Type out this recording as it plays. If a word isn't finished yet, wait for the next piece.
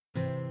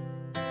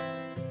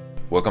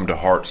Welcome to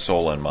Heart,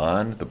 Soul, and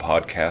Mind, the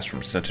podcast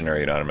from Centenary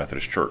United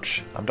Methodist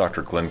Church. I'm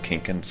Dr. Glenn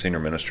Kinkin, Senior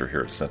Minister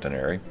here at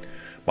Centenary.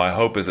 My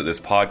hope is that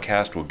this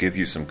podcast will give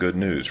you some good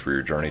news for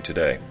your journey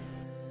today.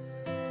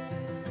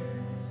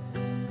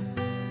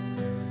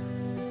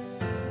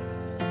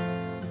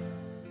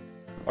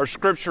 Our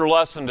scripture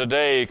lesson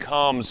today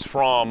comes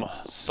from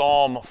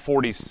Psalm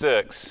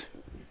 46.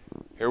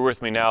 Hear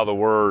with me now the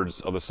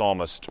words of the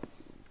psalmist.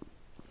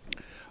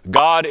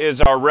 God is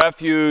our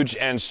refuge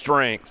and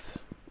strength,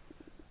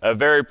 a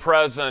very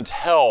present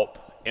help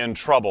in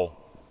trouble.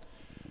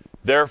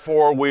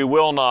 Therefore we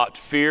will not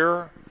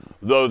fear,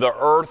 though the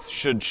earth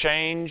should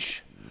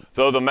change,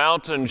 though the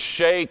mountains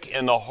shake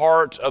in the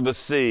heart of the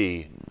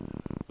sea,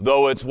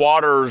 though its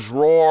waters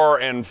roar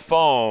and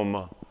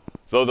foam,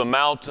 though the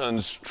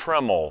mountains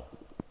tremble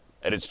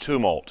at its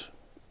tumult.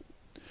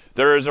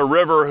 There is a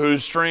river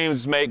whose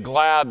streams make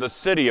glad the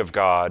city of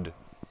God,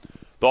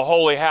 the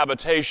holy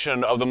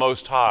habitation of the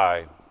Most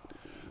High.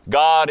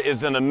 God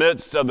is in the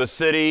midst of the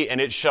city, and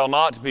it shall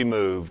not be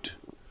moved.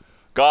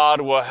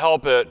 God will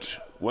help it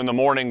when the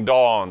morning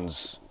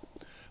dawns.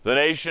 The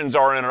nations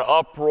are in an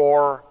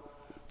uproar,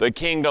 the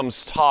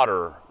kingdoms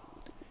totter.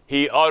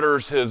 He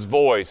utters his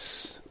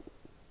voice,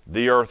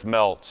 the earth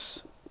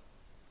melts.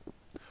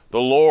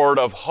 The Lord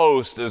of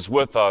hosts is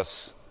with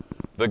us.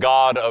 The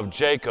God of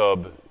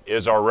Jacob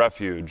is our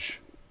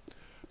refuge.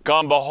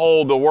 Come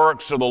behold the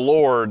works of the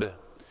Lord.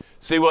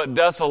 See what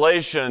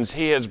desolations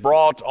he has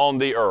brought on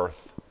the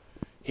earth.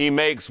 He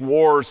makes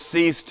wars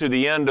cease to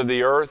the end of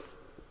the earth.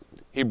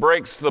 He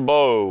breaks the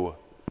bow,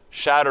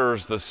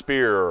 shatters the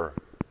spear,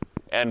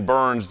 and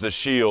burns the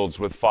shields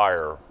with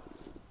fire.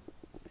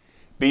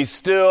 Be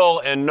still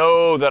and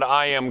know that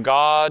I am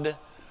God.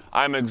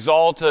 I am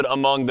exalted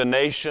among the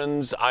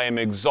nations. I am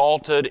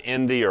exalted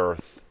in the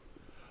earth.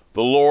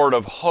 The Lord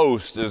of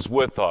hosts is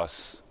with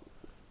us.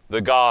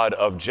 The God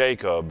of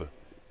Jacob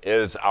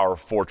is our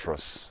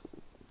fortress.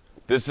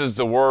 This is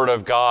the word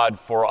of God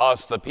for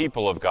us, the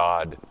people of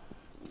God.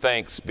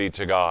 Thanks be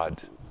to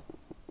God.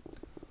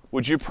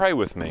 Would you pray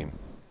with me?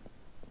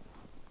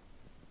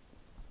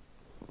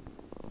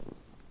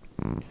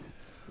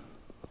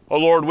 Oh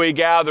Lord, we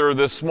gather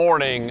this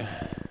morning.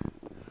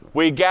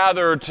 We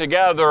gather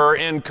together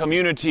in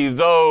community,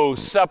 though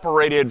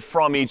separated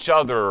from each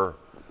other,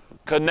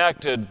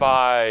 connected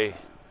by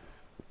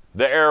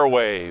the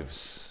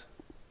airwaves,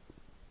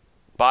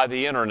 by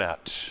the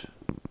internet,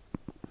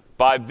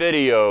 by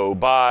video,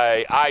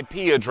 by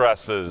IP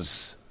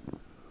addresses.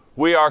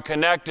 We are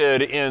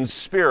connected in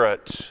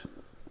spirit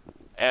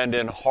and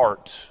in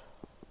heart.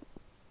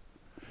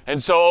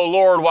 And so, O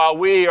Lord, while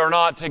we are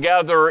not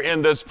together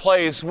in this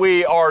place,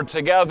 we are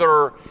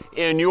together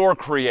in your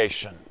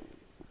creation,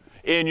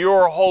 in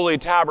your holy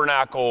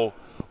tabernacle,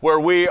 where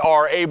we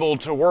are able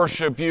to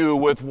worship you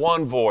with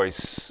one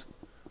voice,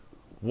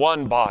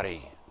 one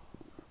body,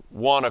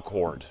 one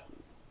accord.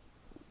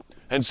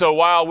 And so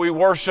while we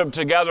worship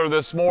together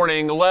this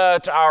morning,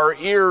 let our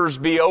ears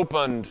be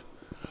opened.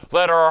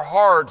 Let our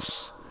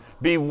hearts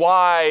be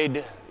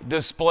wide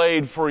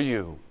displayed for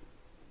you.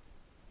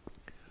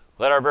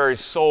 Let our very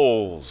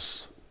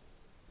souls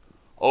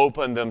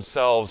open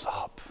themselves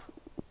up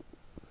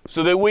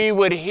so that we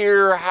would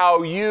hear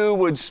how you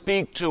would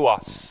speak to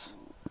us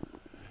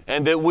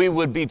and that we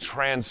would be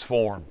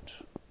transformed,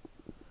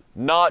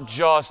 not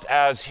just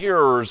as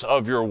hearers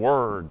of your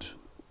word,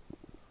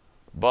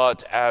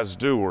 but as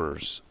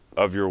doers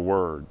of your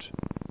word.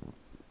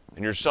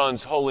 In your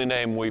Son's holy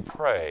name we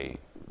pray.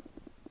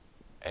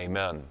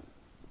 Amen.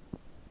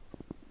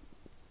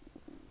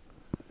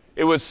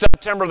 It was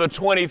September the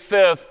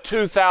 25th,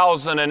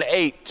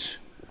 2008.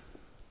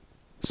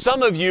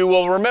 Some of you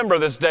will remember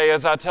this day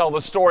as I tell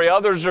the story.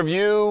 Others of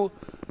you,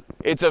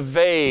 it's a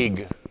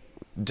vague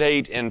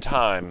date in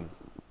time.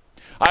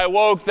 I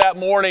awoke that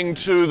morning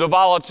to the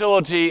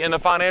volatility in the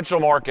financial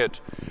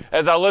market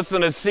as I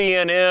listened to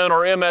CNN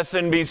or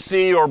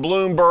MSNBC or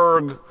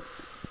Bloomberg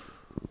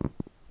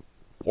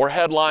or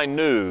headline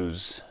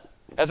news.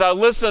 As I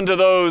listened to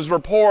those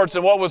reports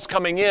and what was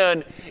coming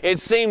in, it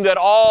seemed that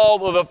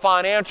all of the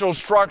financial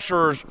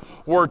structures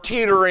were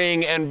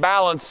teetering and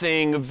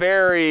balancing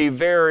very,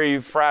 very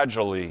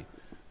fragilely.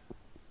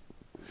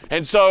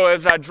 And so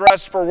as I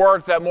dressed for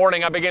work that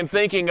morning, I began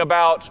thinking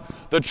about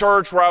the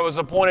church where I was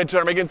appointed to,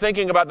 and I began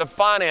thinking about the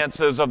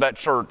finances of that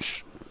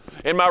church.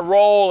 In my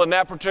role in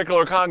that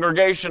particular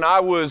congregation, I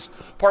was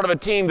part of a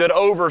team that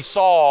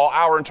oversaw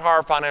our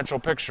entire financial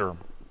picture.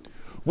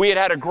 We had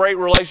had a great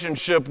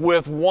relationship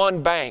with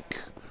one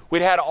bank.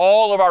 We'd had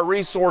all of our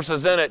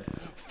resources in it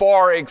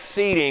far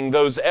exceeding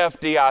those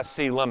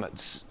FDIC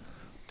limits.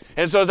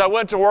 And so as I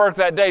went to work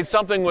that day,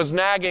 something was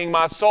nagging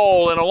my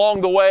soul, and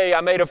along the way I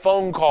made a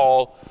phone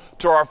call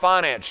to our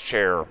finance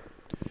chair.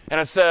 And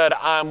I said,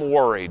 I'm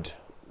worried.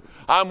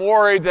 I'm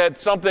worried that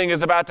something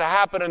is about to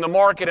happen in the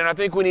market, and I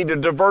think we need to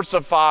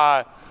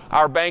diversify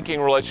our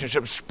banking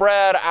relationship,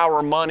 spread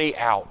our money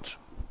out.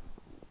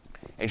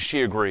 And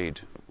she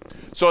agreed.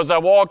 So as I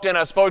walked in,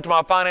 I spoke to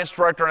my finance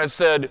director and I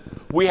said,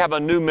 we have a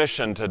new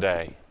mission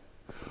today.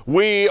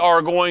 We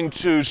are going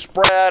to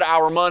spread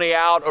our money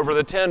out over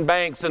the 10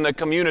 banks in the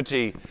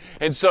community.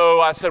 And so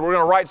I said, we're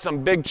going to write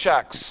some big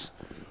checks.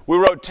 We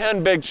wrote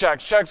 10 big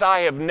checks I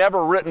have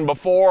never written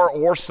before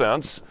or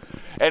since.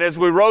 And as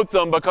we wrote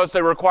them, because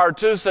they required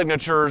 2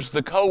 signatures,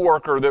 the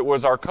coworker that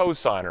was our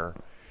co-signer,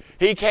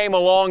 he came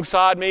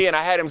alongside me and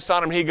I had him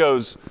sign them. He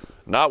goes,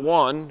 not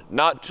 1,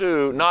 not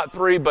 2, not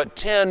 3, but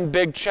 10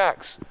 big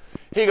checks.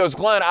 He goes,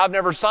 Glenn, I've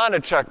never signed a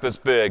check this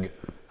big.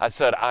 I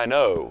said, I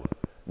know,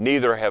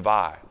 neither have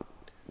I.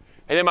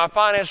 And then my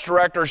finance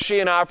director, she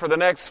and I, for the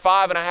next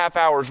 5.5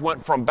 hours,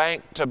 went from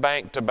bank to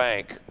bank to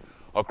bank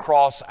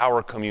across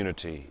our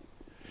community.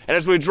 And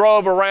as we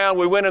drove around,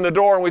 we went in the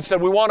door and we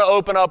said, we want to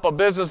open up a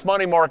business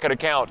money market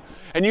account.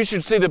 And you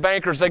should see the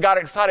bankers. They got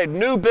excited.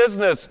 New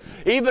business,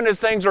 even as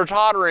things are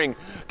tottering.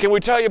 Can we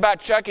tell you about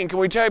checking? Can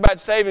we tell you about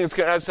savings?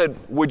 And I said,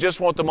 we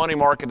just want the money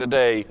market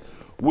today.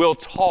 We'll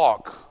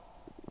talk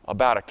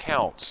about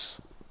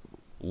accounts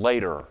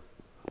later,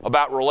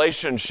 about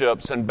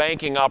relationships and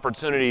banking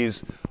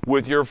opportunities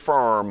with your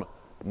firm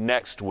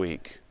next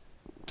week.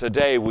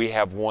 Today we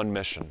have one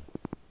mission.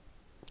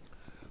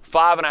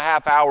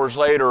 5.5 hours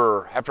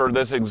later, after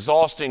this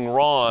exhausting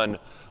run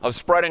of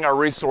spreading our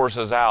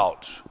resources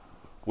out,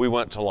 we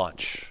went to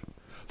lunch.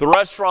 The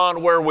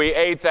restaurant where we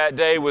ate that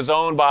day was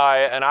owned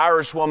by an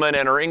Irish woman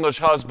and her English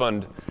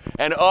husband,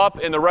 and up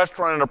in the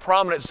restaurant in a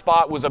prominent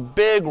spot was a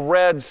big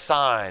red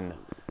sign,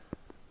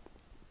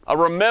 a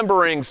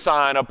remembering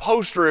sign, a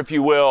poster, if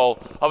you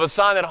will, of a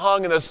sign that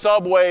hung in the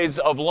subways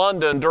of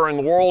London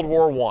during World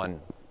War I.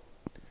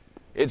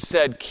 It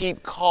said,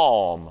 keep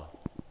calm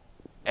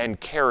and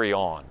carry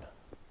on.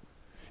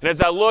 And as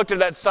I looked at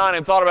that sign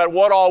and thought about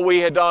what all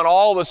we had done,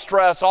 all the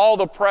stress, all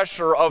the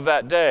pressure of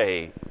that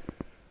day,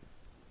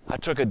 I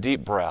took a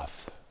deep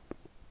breath.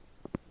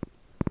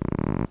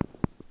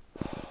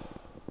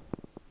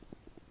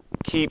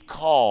 Keep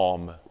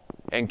calm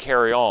and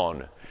carry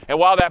on. And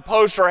while that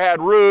poster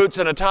had roots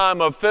in a time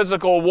of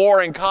physical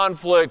war and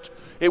conflict,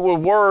 it were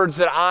words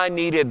that I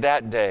needed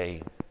that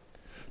day.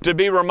 To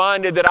be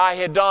reminded that I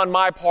had done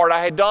my part, I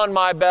had done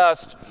my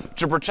best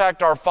to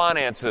protect our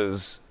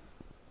finances.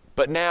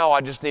 But now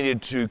I just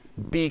needed to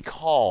be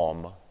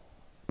calm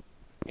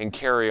and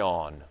carry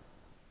on.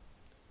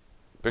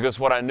 Because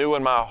what I knew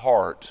in my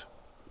heart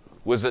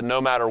was that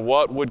no matter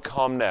what would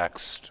come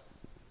next,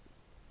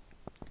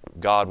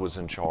 God was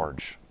in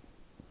charge.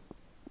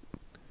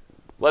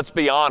 Let's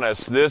be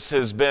honest, this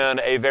has been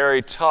a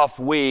very tough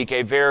week,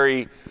 a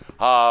very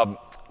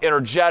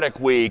energetic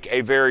week,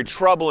 a very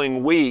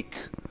troubling week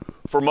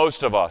for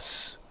most of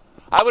us.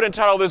 I would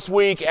entitle this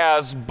week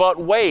as,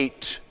 But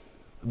Wait,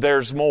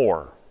 There's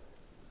More.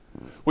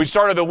 We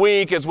started the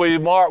week as we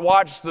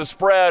watched the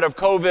spread of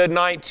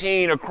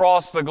COVID-19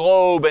 across the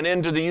globe and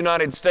into the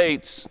United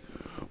States.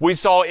 We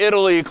saw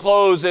Italy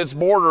close its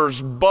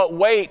borders, but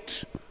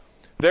wait,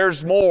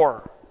 there's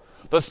more.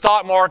 The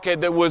stock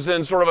market that was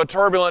in sort of a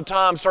turbulent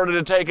time started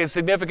to take a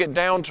significant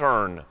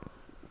downturn.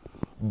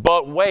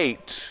 But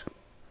wait,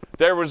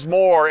 there was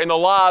more. In the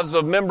lives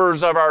of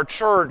members of our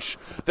church,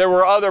 there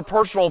were other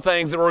personal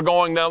things that were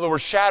going down that were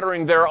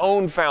shattering their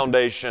own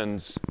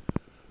foundations,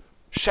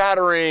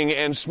 shattering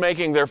and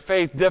making their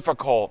faith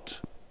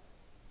difficult.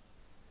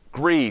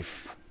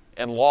 Grief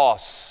and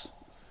loss,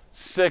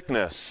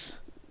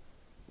 sickness,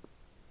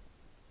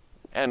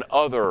 and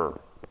other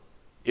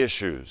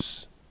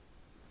issues.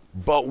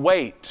 But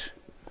wait,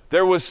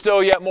 there was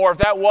still yet more. If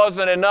that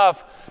wasn't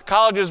enough,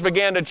 colleges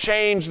began to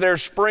change their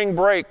spring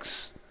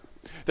breaks.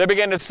 They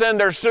began to send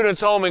their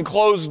students home in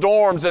closed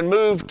dorms and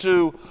move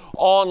to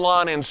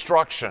online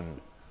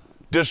instruction,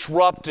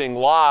 disrupting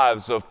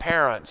lives of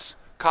parents,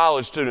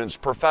 college students,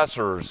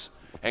 professors,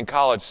 and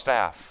college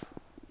staff.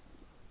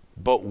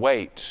 But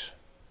wait,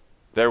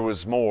 there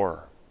was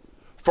more.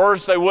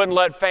 First, they wouldn't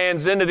let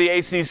fans into the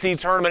ACC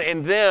tournament,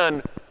 and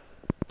then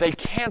they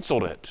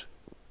canceled it.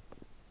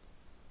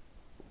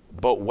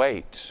 But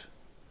wait,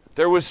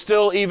 there was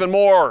still even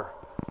more.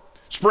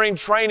 Spring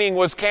training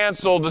was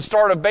canceled. The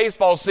start of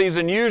baseball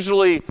season,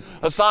 usually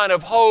a sign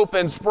of hope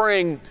and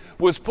spring,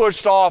 was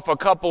pushed off a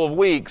couple of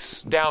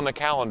weeks down the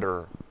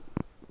calendar.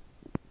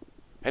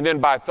 And then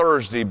by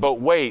Thursday,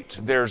 but wait,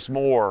 there's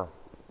more.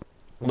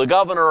 The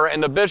governor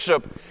and the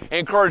bishop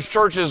encouraged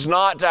churches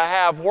not to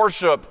have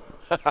worship.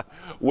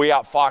 We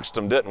outfoxed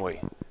them, didn't we?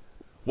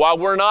 While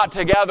we're not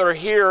together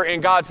here in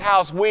God's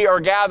house, we are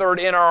gathered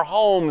in our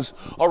homes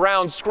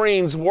around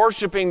screens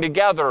worshiping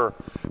together,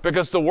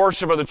 because the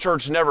worship of the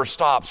church never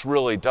stops,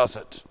 really, does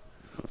it?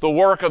 The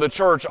work of the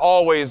church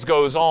always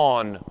goes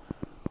on.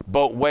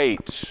 But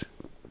wait,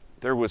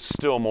 there was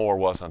still more,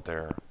 wasn't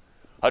there?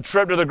 A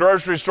trip to the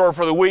grocery store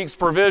for the week's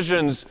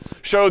provisions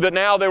showed that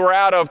now they were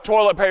out of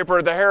toilet paper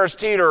at the Harris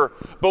Teeter.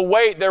 But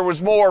wait, there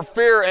was more.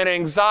 Fear and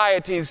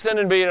anxiety seemed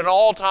to be at an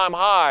all-time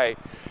high.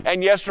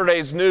 And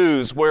yesterday's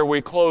news, where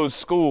we closed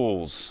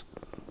schools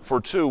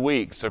for 2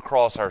 weeks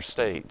across our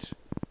state,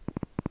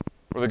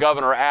 where the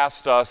governor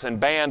asked us and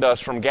banned us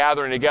from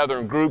gathering together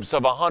in groups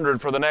of 100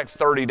 for the next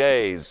 30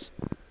 days.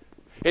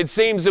 It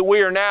seems that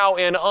we are now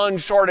in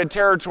uncharted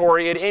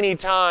territory at any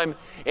time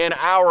in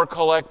our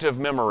collective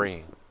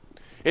memory.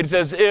 It's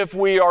as if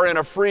we are in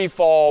a free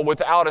fall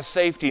without a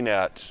safety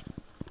net.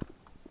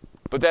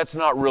 But that's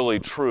not really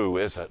true,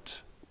 is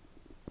it?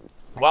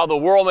 While the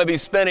world may be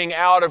spinning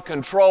out of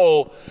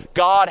control,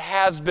 God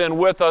has been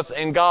with us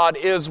and God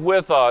is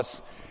with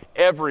us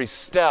every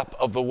step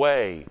of the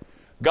way.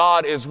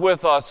 God is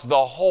with us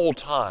the whole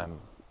time.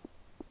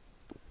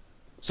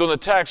 So in the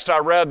text I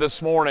read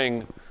this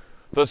morning,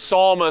 the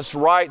psalmist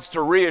writes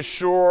to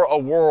reassure a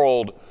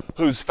world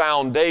whose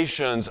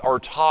foundations are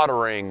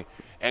tottering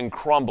and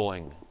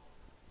crumbling,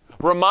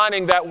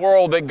 reminding that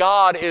world that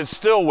God is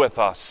still with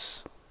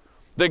us,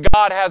 that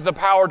God has the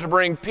power to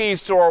bring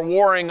peace to our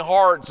warring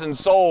hearts and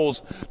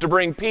souls, to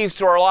bring peace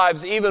to our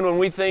lives even when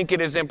we think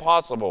it is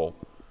impossible.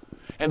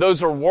 And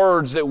those are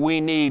words that we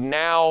need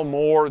now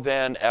more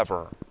than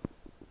ever.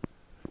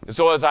 And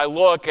so as I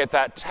look at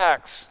that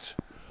text,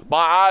 my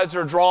eyes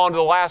are drawn to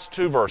the last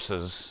two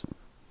verses.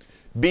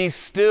 Be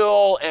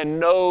still and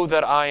know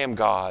that I am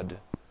God.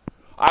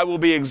 I will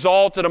be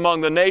exalted among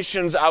the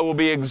nations. I will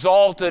be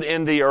exalted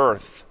in the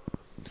earth.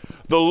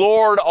 The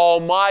Lord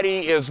Almighty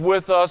is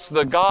with us.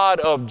 The God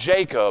of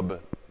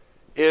Jacob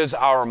is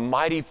our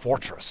mighty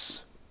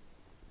fortress.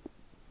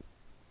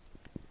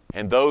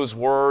 And those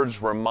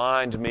words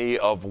remind me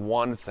of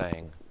one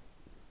thing: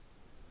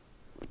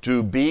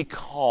 to be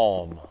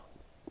calm.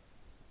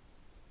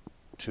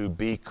 To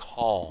be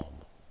calm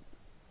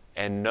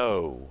and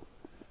know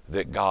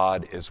that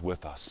God is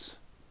with us.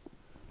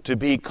 To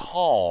be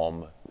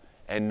calm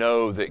and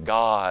know that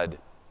God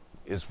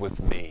is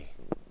with me.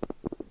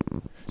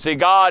 See,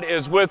 God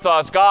is with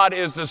us. God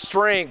is the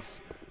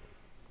strength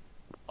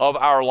of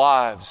our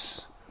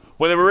lives.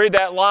 When we read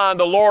that line,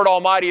 the Lord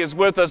Almighty is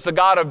with us, the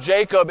God of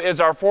Jacob is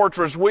our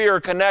fortress, we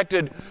are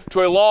connected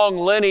to a long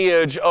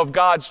lineage of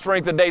God's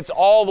strength that dates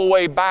all the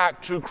way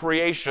back to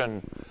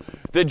creation.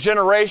 That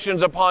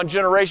generations upon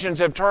generations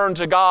have turned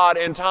to God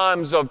in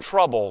times of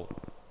trouble.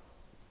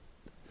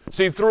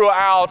 See,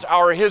 throughout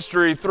our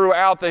history,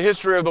 throughout the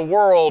history of the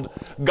world,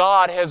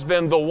 God has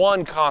been the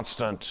one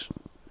constant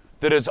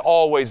that has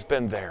always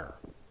been there.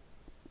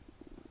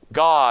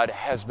 God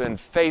has been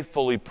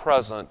faithfully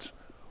present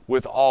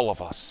with all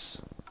of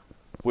us,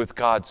 with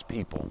God's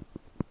people.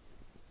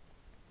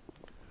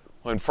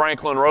 When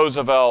Franklin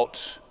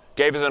Roosevelt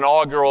gave his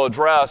inaugural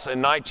address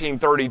in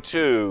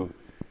 1932,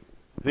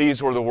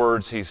 these were the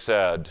words he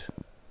said: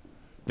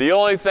 "The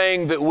only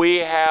thing that we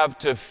have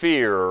to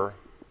fear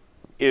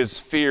is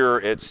fear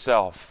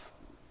itself.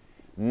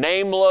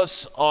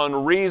 Nameless,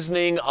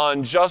 unreasoning,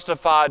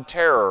 unjustified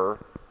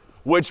terror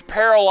which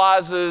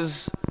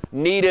paralyzes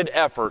needed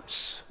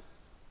efforts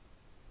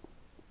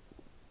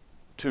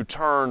to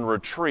turn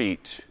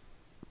retreat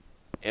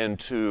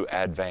into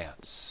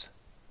advance.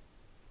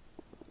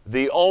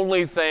 The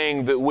only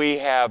thing that we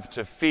have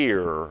to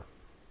fear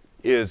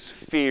is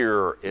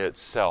fear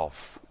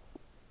itself."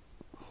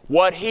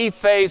 What he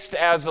faced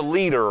as a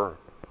leader,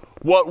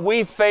 what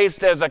we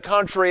faced as a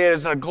country,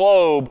 as a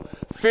globe,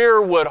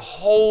 fear would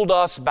hold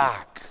us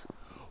back,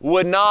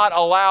 would not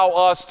allow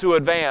us to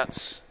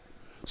advance.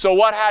 So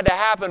what had to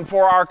happen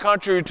for our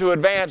country to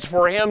advance,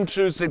 for him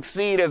to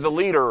succeed as a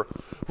leader,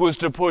 was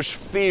to push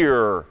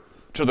fear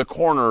to the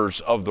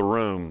corners of the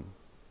room.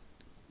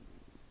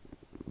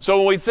 So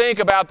when we think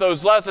about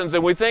those lessons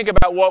and we think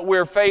about what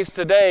we're faced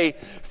today,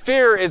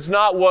 fear is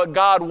not what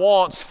God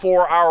wants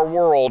for our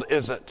world,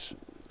 is it?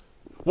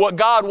 What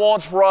God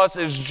wants for us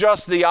is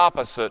just the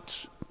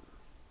opposite.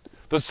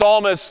 The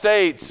psalmist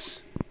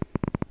states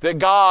that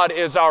God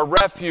is our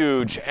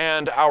refuge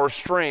and our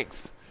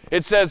strength.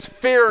 It says,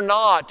 "Fear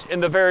not," in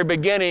the very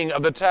beginning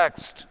of the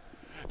text,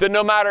 that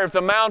no matter if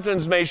the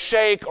mountains may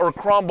shake or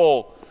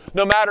crumble,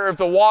 no matter if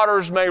the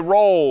waters may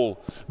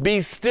roll,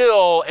 be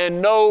still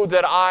and know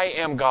that I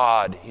am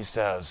God, he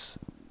says.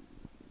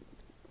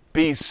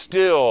 Be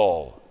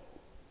still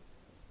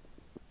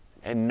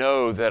and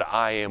know that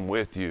I am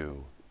with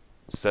you,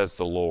 says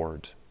the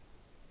Lord.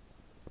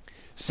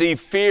 See,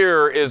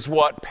 fear is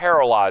what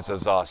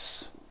paralyzes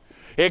us.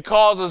 It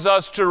causes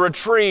us to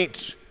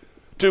retreat,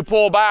 to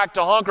pull back,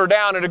 to hunker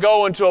down, and to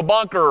go into a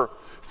bunker.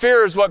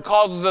 Fear is what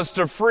causes us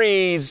to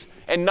freeze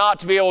and not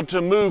to be able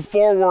to move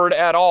forward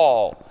at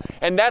all.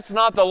 And that's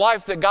not the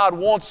life that God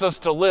wants us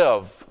to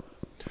live.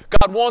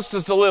 God wants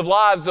us to live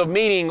lives of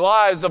meaning,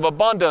 lives of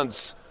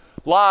abundance,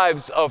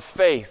 lives of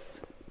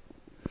faith.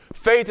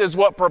 Faith is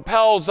what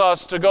propels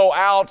us to go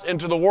out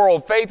into the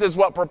world. Faith is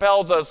what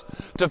propels us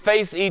to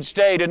face each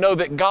day, to know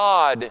that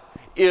God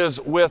is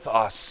with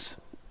us,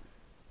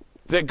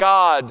 that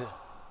God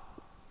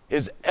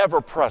is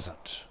ever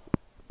present.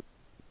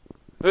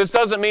 This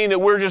doesn't mean that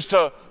we're just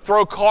to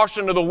throw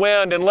caution to the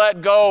wind and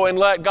let go and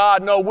let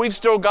God. No, we've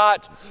still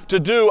got to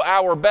do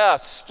our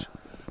best.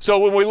 So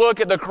when we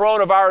look at the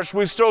coronavirus,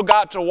 we've still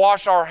got to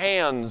wash our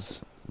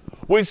hands.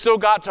 We've still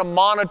got to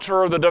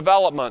monitor the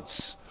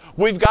developments.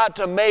 We've got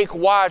to make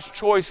wise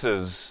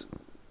choices.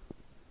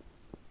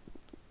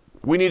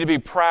 We need to be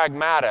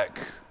pragmatic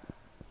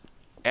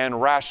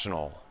and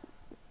rational.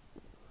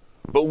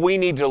 But we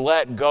need to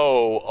let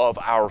go of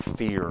our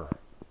fear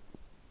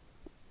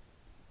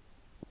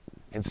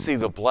and see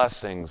the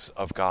blessings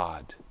of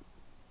God.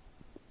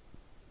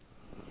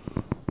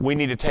 We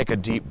need to take a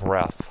deep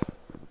breath.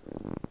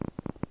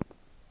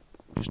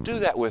 Just do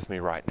that with me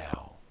right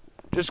now.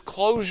 Just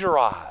close your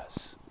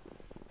eyes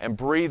and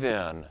breathe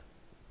in,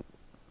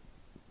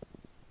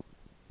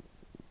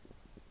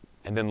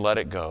 and then let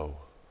it go.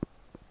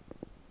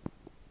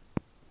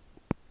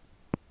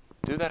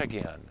 Do that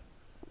again.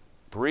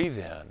 Breathe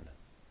in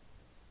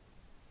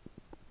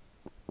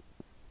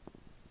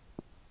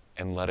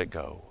and let it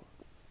go.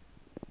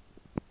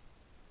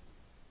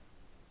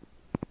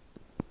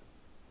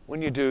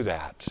 When you do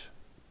that,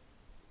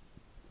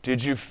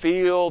 did you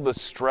feel the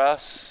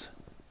stress,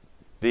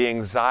 the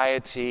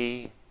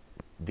anxiety,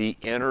 the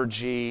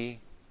energy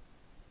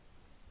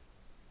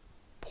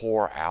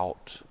pour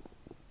out?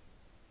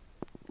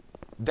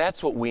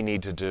 That's what we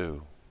need to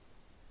do.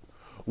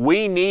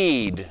 We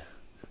need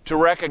to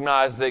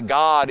recognize that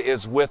God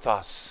is with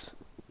us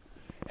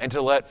and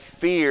to let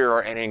fear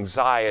and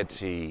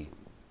anxiety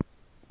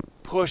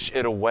push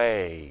it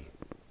away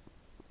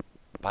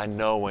by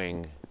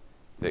knowing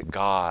that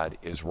God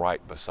is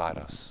right beside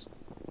us.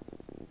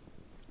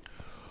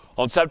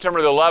 On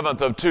September the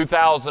 11th of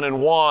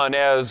 2001,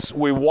 as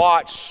we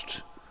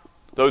watched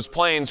those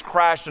planes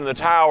crash into the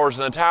towers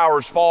and the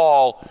towers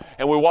fall,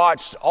 and we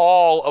watched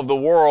all of the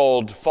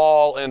world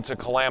fall into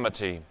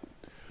calamity,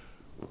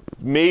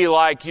 me,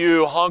 like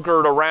you,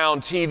 hunkered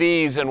around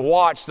TVs and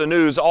watched the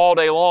news all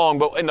day long,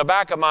 but in the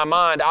back of my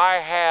mind, I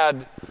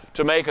had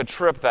to make a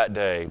trip that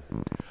day.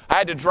 I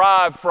had to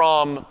drive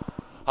from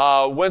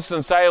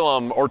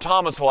Winston-Salem, or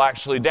Thomasville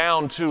actually,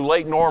 down to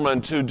Lake Norman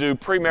to do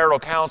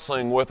premarital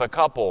counseling with a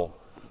couple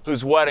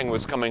whose wedding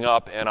was coming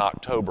up in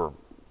October.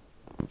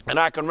 And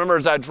I can remember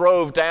as I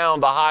drove down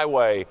the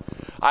highway,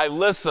 I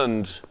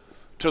listened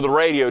to the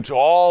radio, to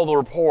all the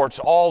reports,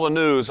 all the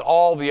news,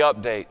 all the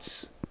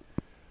updates.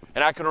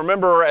 And I can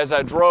remember as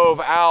I drove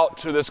out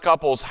to this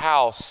couple's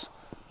house,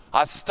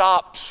 I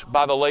stopped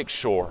by the lake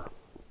shore.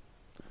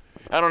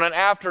 And on an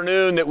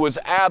afternoon that was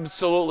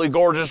absolutely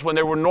gorgeous, when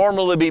there would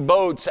normally be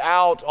boats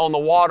out on the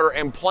water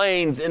and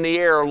planes in the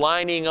air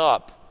lining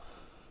up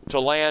to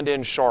land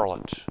in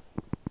Charlotte,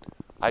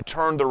 I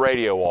turned the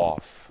radio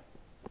off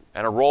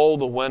and I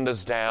rolled the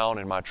windows down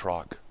in my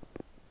truck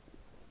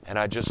and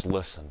I just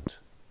listened.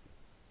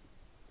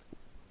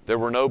 There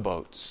were no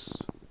boats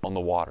on the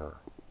water,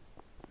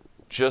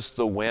 just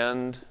the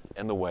wind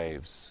and the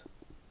waves.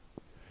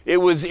 It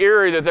was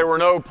eerie that there were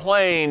no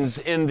planes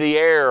in the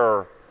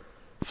air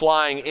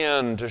flying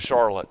into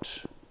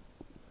Charlotte.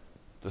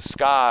 The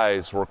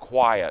skies were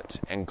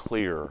quiet and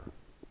clear,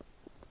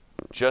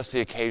 just the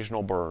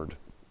occasional bird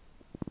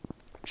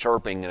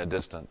chirping in a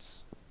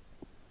distance.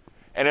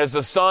 And as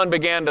the sun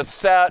began to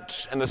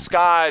set and the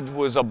sky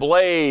was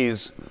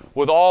ablaze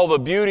with all the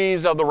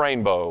beauties of the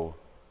rainbow,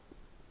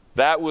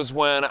 that was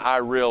when I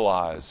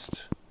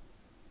realized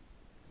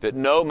that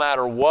no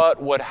matter what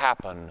would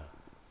happen,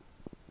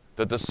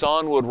 that the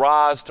sun would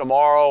rise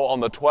tomorrow on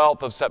the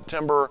 12th of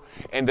September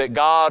and that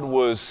God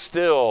was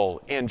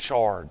still in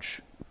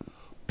charge.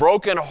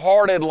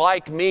 Broken-hearted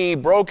like me,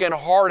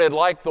 broken-hearted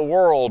like the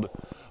world,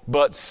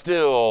 but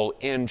still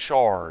in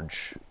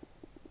charge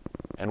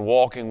and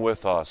walking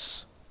with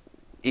us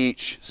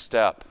each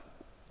step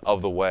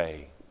of the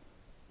way.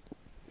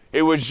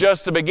 It was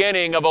just the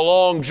beginning of a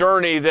long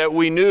journey that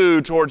we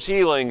knew towards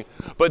healing,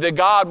 but that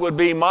God would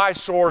be my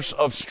source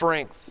of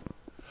strength,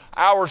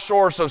 our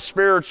source of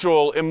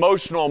spiritual,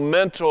 emotional,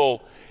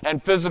 mental,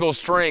 and physical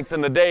strength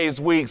in the days,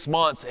 weeks,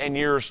 months, and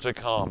years to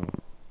come.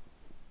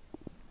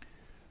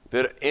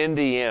 That in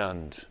the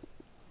end,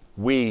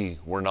 we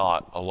were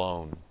not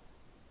alone.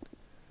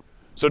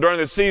 So during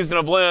the season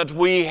of Lent,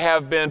 we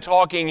have been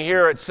talking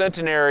here at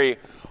Centenary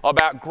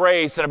about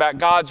grace and about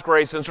God's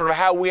grace and sort of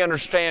how we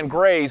understand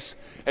grace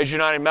as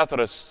United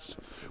Methodists.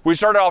 We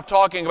started off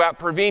talking about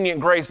prevenient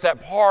grace,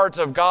 that part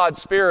of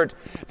God's Spirit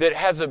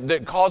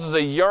that causes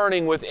a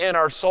yearning within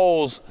our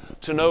souls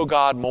to know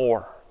God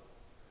more.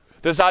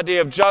 This idea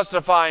of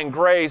justifying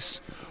grace,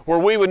 where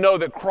we would know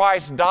that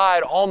Christ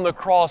died on the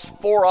cross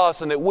for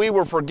us and that we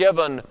were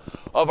forgiven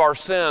of our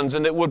sins,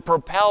 and that would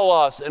propel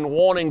us in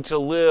wanting to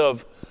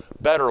live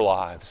better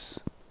lives,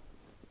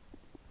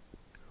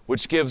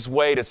 which gives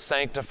way to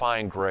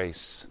sanctifying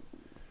grace,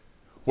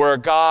 where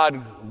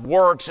God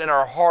works in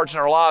our hearts and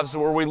our lives,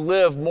 where we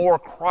live more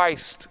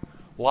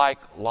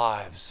Christ-like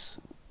lives.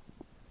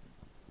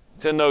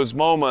 It's in those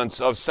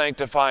moments of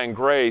sanctifying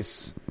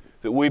grace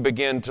that we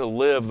begin to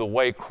live the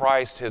way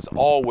Christ has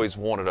always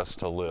wanted us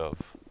to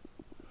live,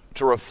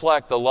 to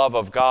reflect the love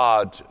of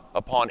God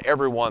upon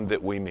everyone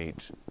that we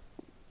meet.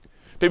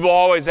 People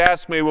always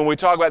ask me when we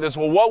talk about this,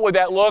 well, what would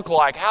that look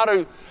like? How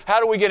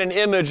do we get an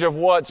image of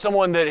what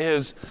someone that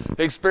has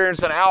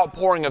experienced an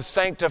outpouring of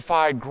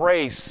sanctified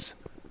grace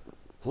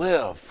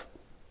live?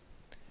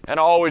 And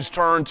I always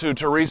turn to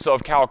Teresa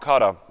of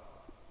Calcutta,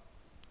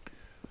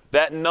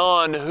 that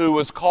nun who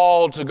was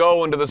called to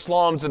go into the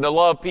slums and to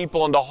love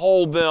people and to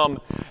hold them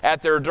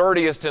at their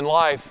dirtiest in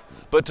life,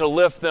 but to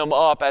lift them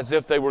up as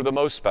if they were the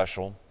most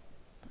special.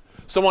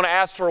 Someone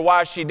asked her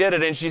why she did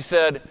it, and she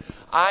said,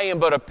 "I am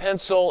but a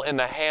pencil in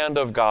the hand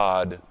of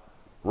God,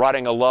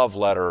 writing a love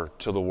letter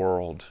to the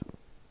world."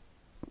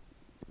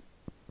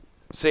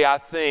 See, I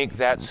think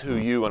that's who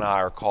you and I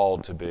are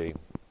called to be.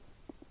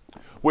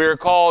 We are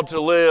called to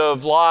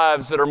live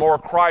lives that are more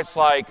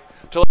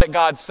Christ-like, to let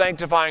God's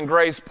sanctifying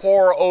grace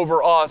pour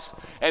over us,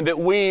 and that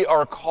we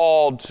are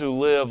called to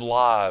live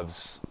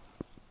lives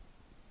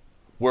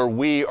where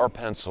we are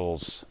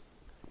pencils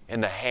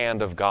in the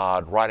hand of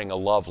God, writing a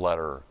love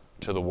letter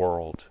to the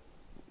world.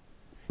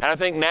 And I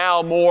think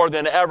now more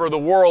than ever, the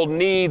world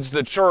needs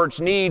the church,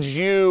 needs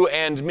you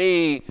and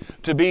me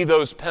to be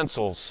those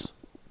pencils,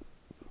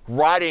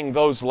 writing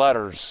those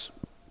letters.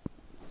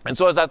 And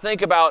so as I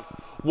think about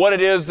what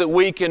it is that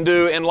we can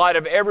do in light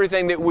of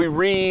everything that we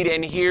read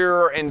and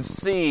hear and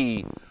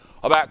see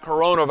about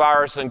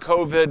coronavirus and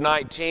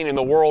COVID-19 in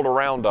the world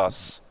around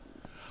us,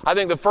 I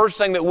think the first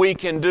thing that we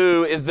can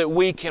do is that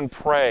we can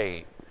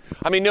pray.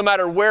 I mean, no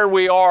matter where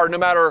we are, no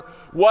matter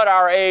what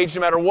our age,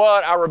 no matter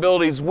what our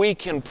abilities, we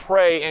can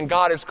pray, and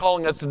God is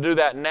calling us to do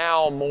that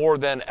now more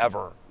than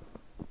ever.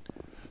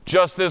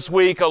 Just this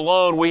week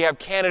alone, we have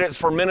candidates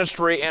for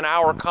ministry in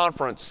our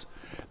conference.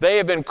 They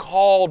have been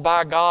called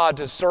by God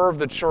to serve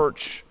the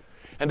church,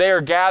 and they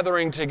are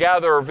gathering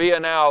together via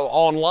now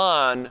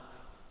online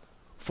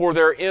for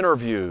their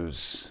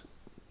interviews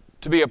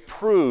to be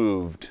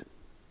approved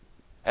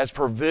as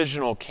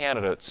provisional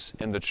candidates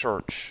in the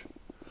church.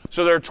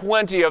 So there are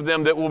 20 of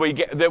them that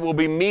will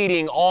be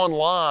meeting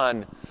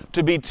online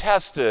to be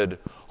tested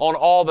on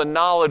all the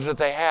knowledge that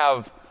they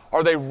have.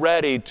 Are they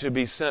ready to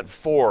be sent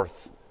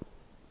forth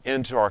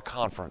into our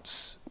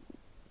conference?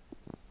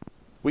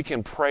 We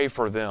can pray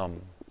for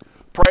them.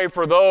 Pray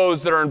for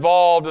those that are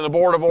involved in the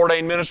Board of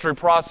Ordained Ministry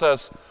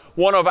process.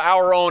 One of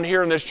our own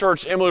here in this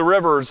church, Emily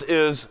Rivers,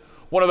 is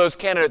one of those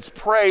candidates.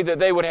 Pray that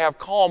they would have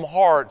calm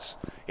hearts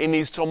in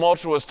these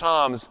tumultuous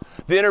times.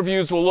 The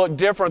interviews will look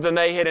different than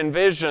they had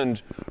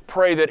envisioned.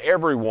 Pray that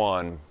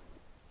everyone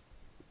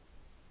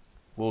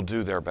will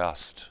do their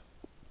best.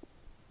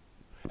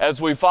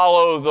 As we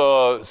follow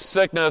the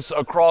sickness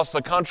across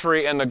the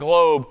country and the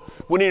globe,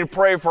 we need to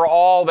pray for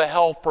all the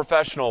health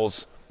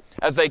professionals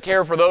as they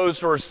care for those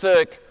who are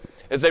sick,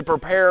 as they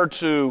prepare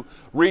to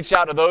reach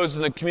out to those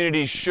in the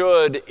community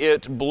should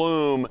it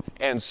bloom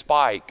and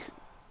spike.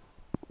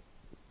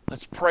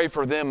 Let's pray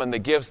for them and the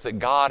gifts that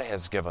God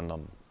has given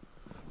them,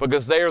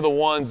 because they are the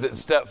ones that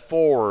step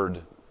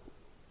forward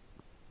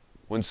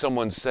when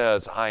someone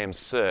says, "I am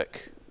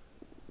sick."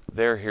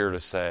 They're here to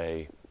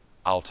say,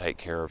 "I'll take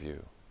care of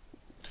you."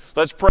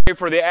 Let's pray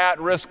for the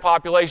at-risk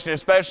population,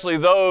 especially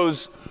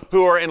those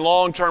who are in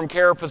long-term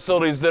care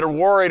facilities that are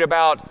worried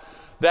about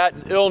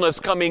that illness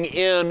coming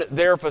in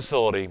their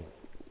facility.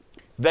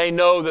 They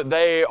know that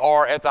they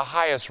are at the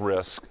highest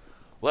risk.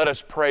 Let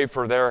us pray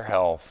for their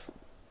health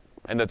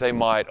and that they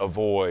might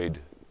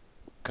avoid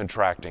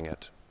contracting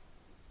it.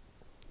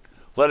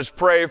 Let us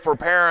pray for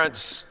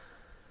parents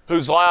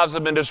whose lives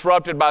have been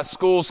disrupted by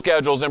school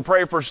schedules, and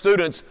pray for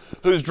students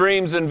whose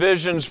dreams and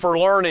visions for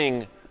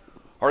learning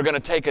are going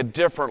to take a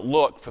different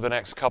look for the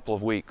next couple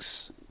of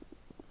weeks.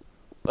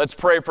 Let's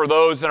pray for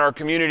those in our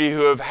community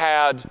who have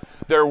had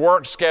their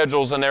work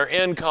schedules and their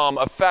income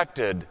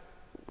affected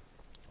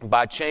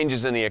by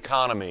changes in the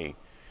economy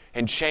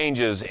and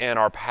changes in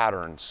our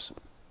patterns.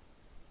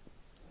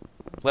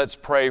 Let's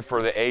pray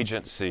for the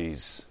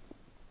agencies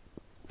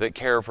that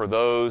care for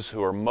those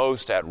who are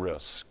most at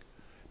risk,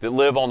 that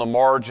live on the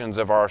margins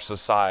of our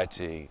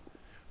society,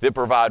 that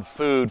provide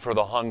food for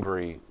the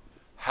hungry,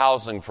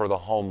 housing for the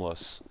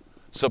homeless,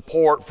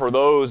 support for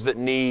those that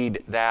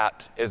need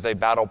that as they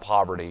battle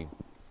poverty,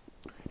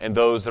 and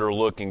those that are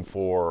looking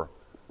for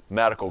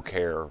medical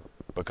care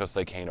because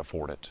they can't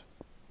afford it.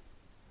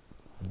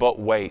 But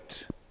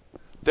wait,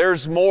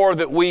 there's more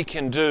that we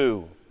can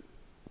do.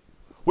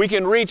 We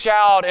can reach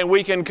out and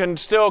we can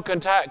still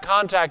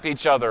contact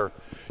each other.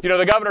 You know,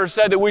 the governor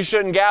said that we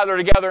shouldn't gather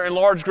together in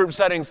large group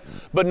settings,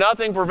 but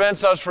nothing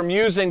prevents us from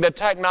using the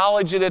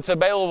technology that's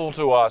available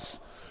to us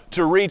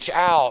to reach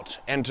out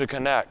and to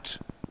connect.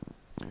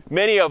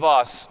 Many of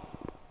us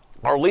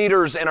are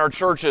leaders in our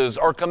churches,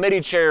 or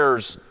committee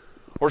chairs,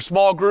 or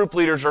small group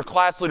leaders, or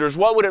class leaders.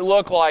 What would it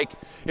look like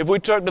if we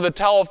took to the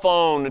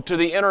telephone, to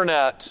the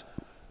internet,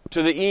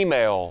 to the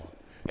email,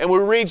 and we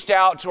reached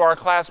out to our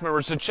class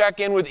members to check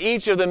in with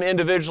each of them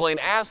individually and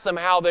ask them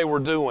how they were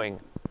doing,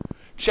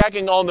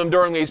 checking on them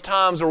during these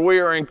times where we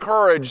are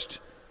encouraged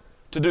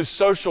to do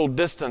social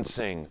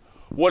distancing?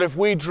 What if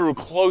we drew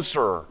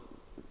closer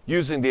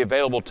using the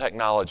available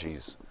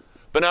technologies?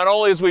 But not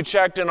only as we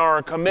checked in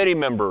our committee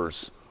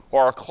members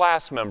or our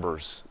class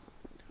members,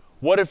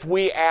 what if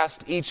we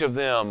asked each of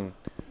them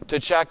to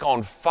check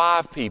on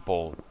 5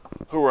 people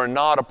who are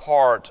not a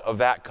part of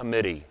that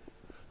committee,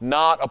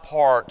 not a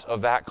part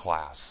of that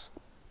class?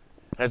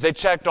 And as they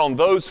checked on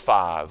those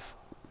 5,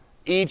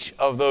 each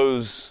of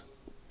those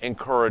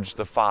encouraged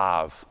the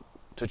 5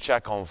 to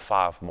check on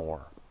 5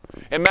 more.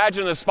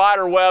 Imagine the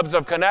spider webs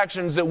of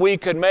connections that we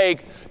could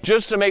make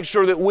just to make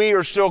sure that we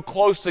are still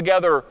close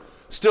together,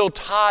 still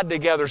tied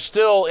together,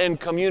 still in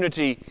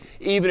community,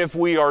 even if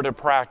we are to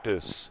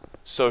practice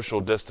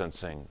social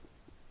distancing.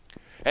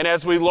 And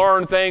as we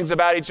learn things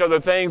about each other,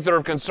 things that are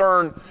of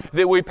concern,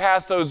 that we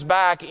pass those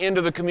back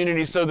into the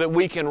community so that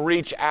we can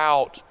reach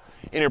out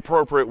in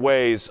appropriate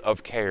ways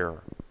of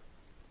care.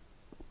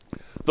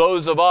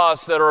 Those of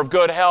us that are of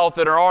good health,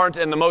 that aren't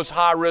in the most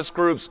high-risk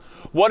groups,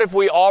 what if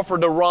we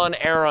offered to run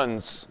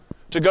errands,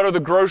 to go to the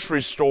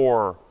grocery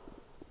store,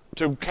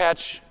 to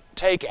catch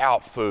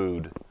takeout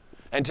food,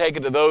 and take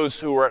it to those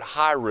who are at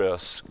high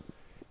risk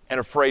and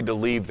afraid to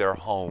leave their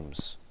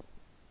homes?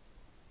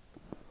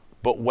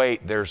 But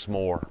wait, there's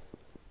more.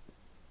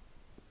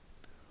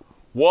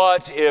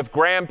 What if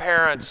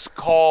grandparents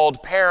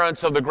called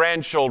parents of the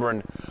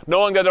grandchildren,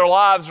 knowing that their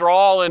lives are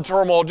all in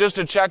turmoil, just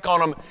to check on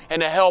them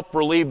and to help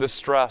relieve the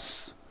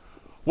stress?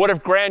 What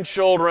if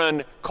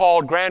grandchildren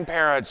called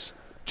grandparents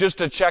just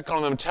to check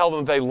on them, tell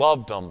them they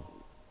loved them,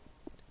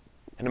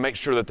 and to make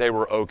sure that they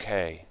were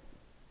okay?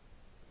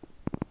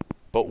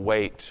 But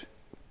wait,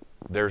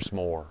 there's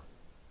more.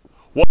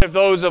 What if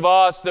those of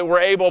us that were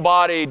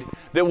able-bodied,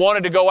 that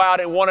wanted to go out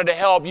and wanted to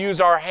help,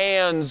 use our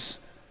hands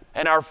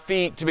and our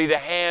feet to be the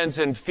hands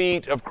and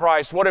feet of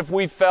Christ? What if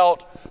we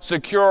felt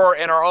secure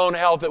in our own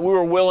health, that we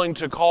were willing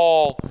to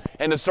call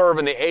and to serve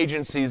in the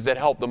agencies that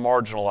help the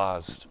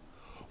marginalized?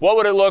 What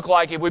would it look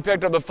like if we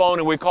picked up the phone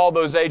and we called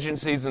those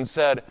agencies and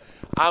said,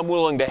 I'm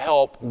willing to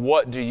help,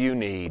 what do you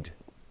need?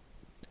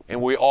 And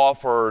we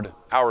offered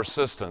our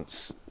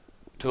assistance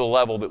to the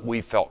level that we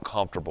felt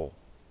comfortable.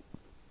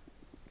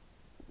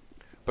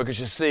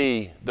 Because you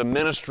see, the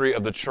ministry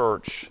of the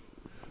church,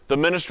 the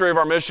ministry of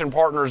our mission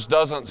partners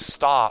doesn't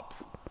stop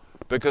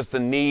because the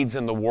needs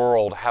in the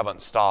world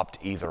haven't stopped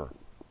either.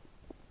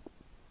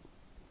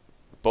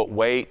 But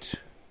wait,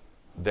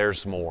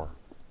 there's more.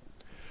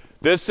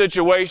 This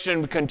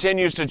situation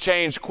continues to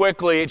change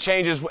quickly. It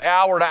changes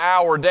hour to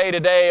hour, day to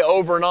day,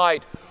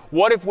 overnight.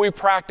 What if we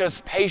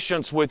practice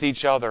patience with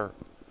each other?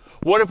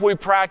 What if we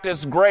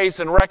practice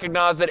grace and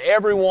recognize that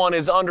everyone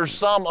is under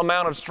some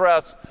amount of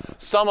stress,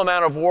 some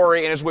amount of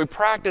worry, and as we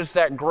practice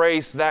that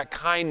grace, that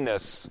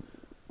kindness,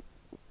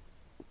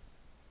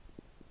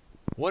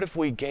 what if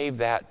we gave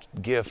that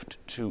gift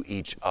to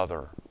each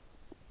other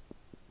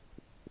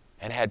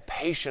and had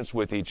patience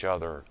with each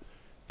other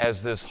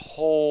as this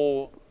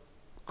whole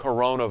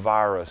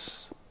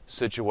coronavirus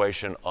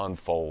situation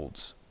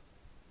unfolds,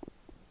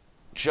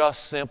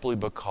 just simply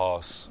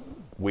because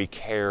we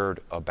cared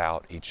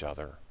about each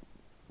other?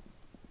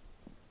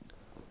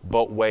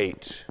 But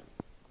wait,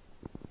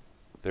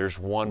 there's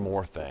one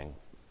more thing.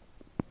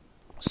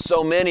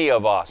 So many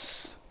of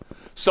us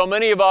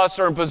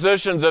are in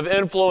positions of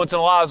influence in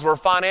lives. We're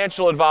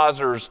financial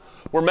advisors,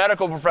 we're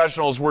medical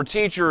professionals, we're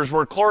teachers,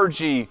 we're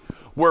clergy,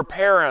 we're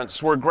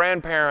parents, we're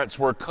grandparents,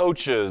 we're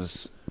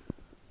coaches.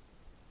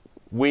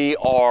 We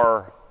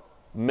are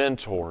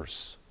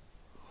mentors.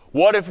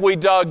 What if we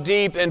dug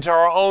deep into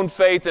our own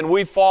faith and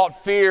we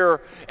fought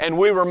fear and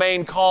we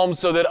remained calm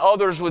so that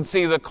others would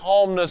see the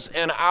calmness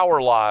in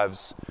our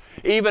lives?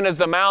 Even as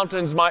the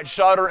mountains might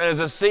shudder and as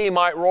the sea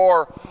might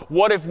roar,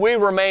 what if we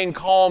remained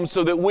calm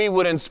so that we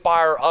would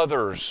inspire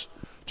others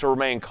to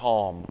remain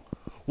calm?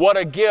 What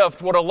a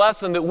gift, what a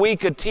lesson that we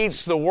could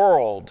teach the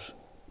world.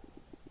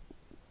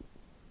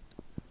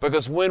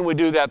 Because when we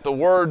do that, the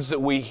words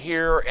that we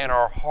hear in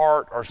our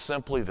heart are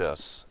simply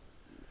this: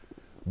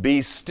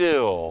 be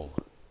still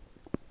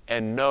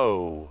and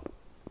know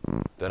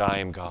that I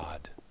am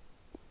God.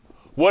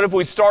 What if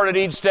we started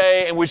each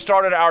day and we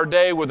started our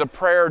day with a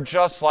prayer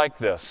just like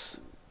this?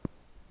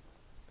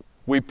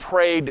 We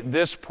prayed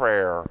this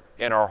prayer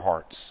in our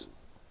hearts.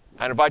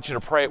 I invite you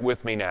to pray it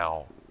with me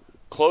now.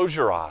 Close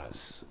your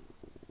eyes.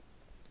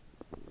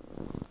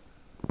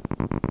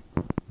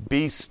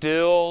 Be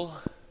still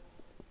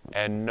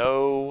and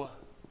know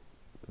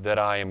that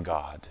I am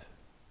God.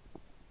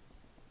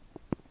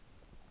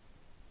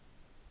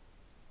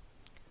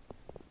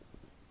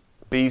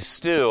 Be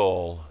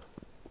still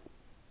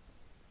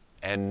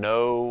and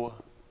know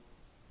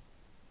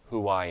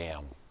who I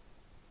am.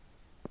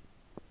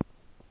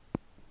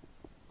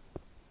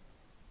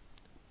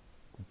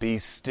 Be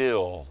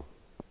still.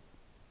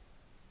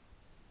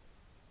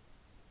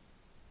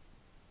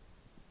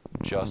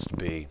 Just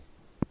be.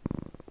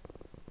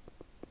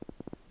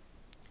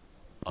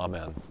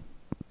 Amen.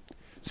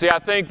 See, I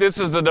think this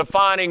is a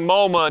defining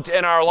moment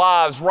in our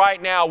lives.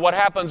 Right now, what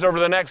happens over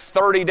the next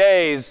 30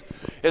 days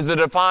is a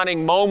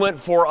defining moment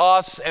for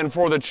us and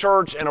for the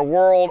church and a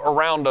world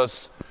around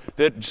us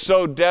that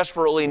so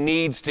desperately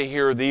needs to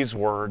hear these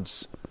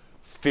words: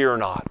 fear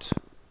not.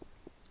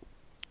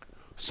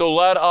 So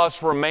let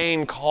us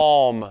remain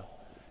calm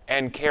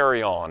and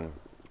carry on.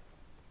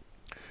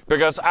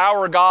 Because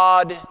our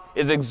God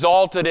is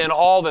exalted in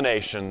all the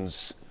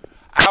nations.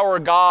 Our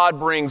God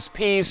brings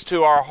peace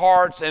to our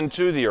hearts and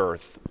to the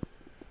earth.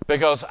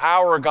 Because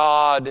our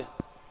God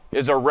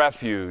is a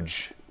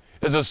refuge,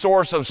 is a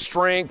source of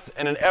strength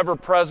in an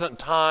ever-present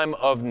time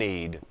of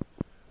need.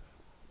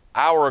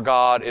 Our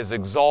God is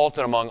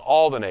exalted among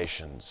all the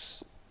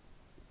nations.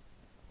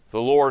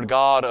 The Lord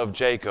God of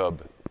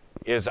Jacob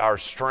is our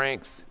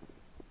strength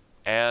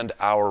and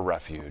our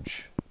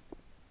refuge.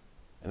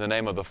 In the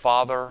name of the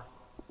Father,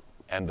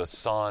 and the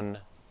Son,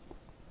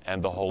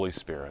 and the Holy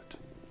Spirit.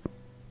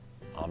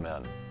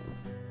 Amen.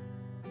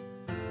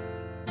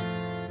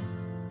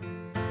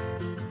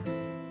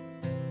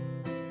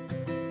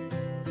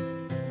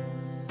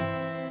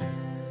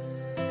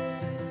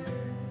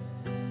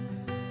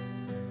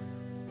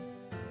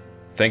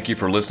 Thank you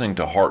for listening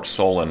to Heart,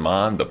 Soul, and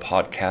Mind, the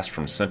podcast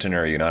from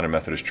Centenary United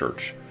Methodist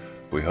Church.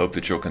 We hope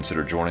that you'll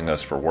consider joining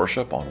us for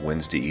worship on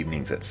Wednesday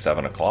evenings at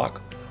 7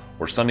 o'clock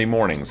or Sunday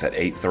mornings at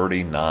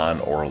 8:30, 9,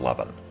 or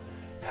 11.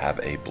 Have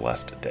a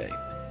blessed day.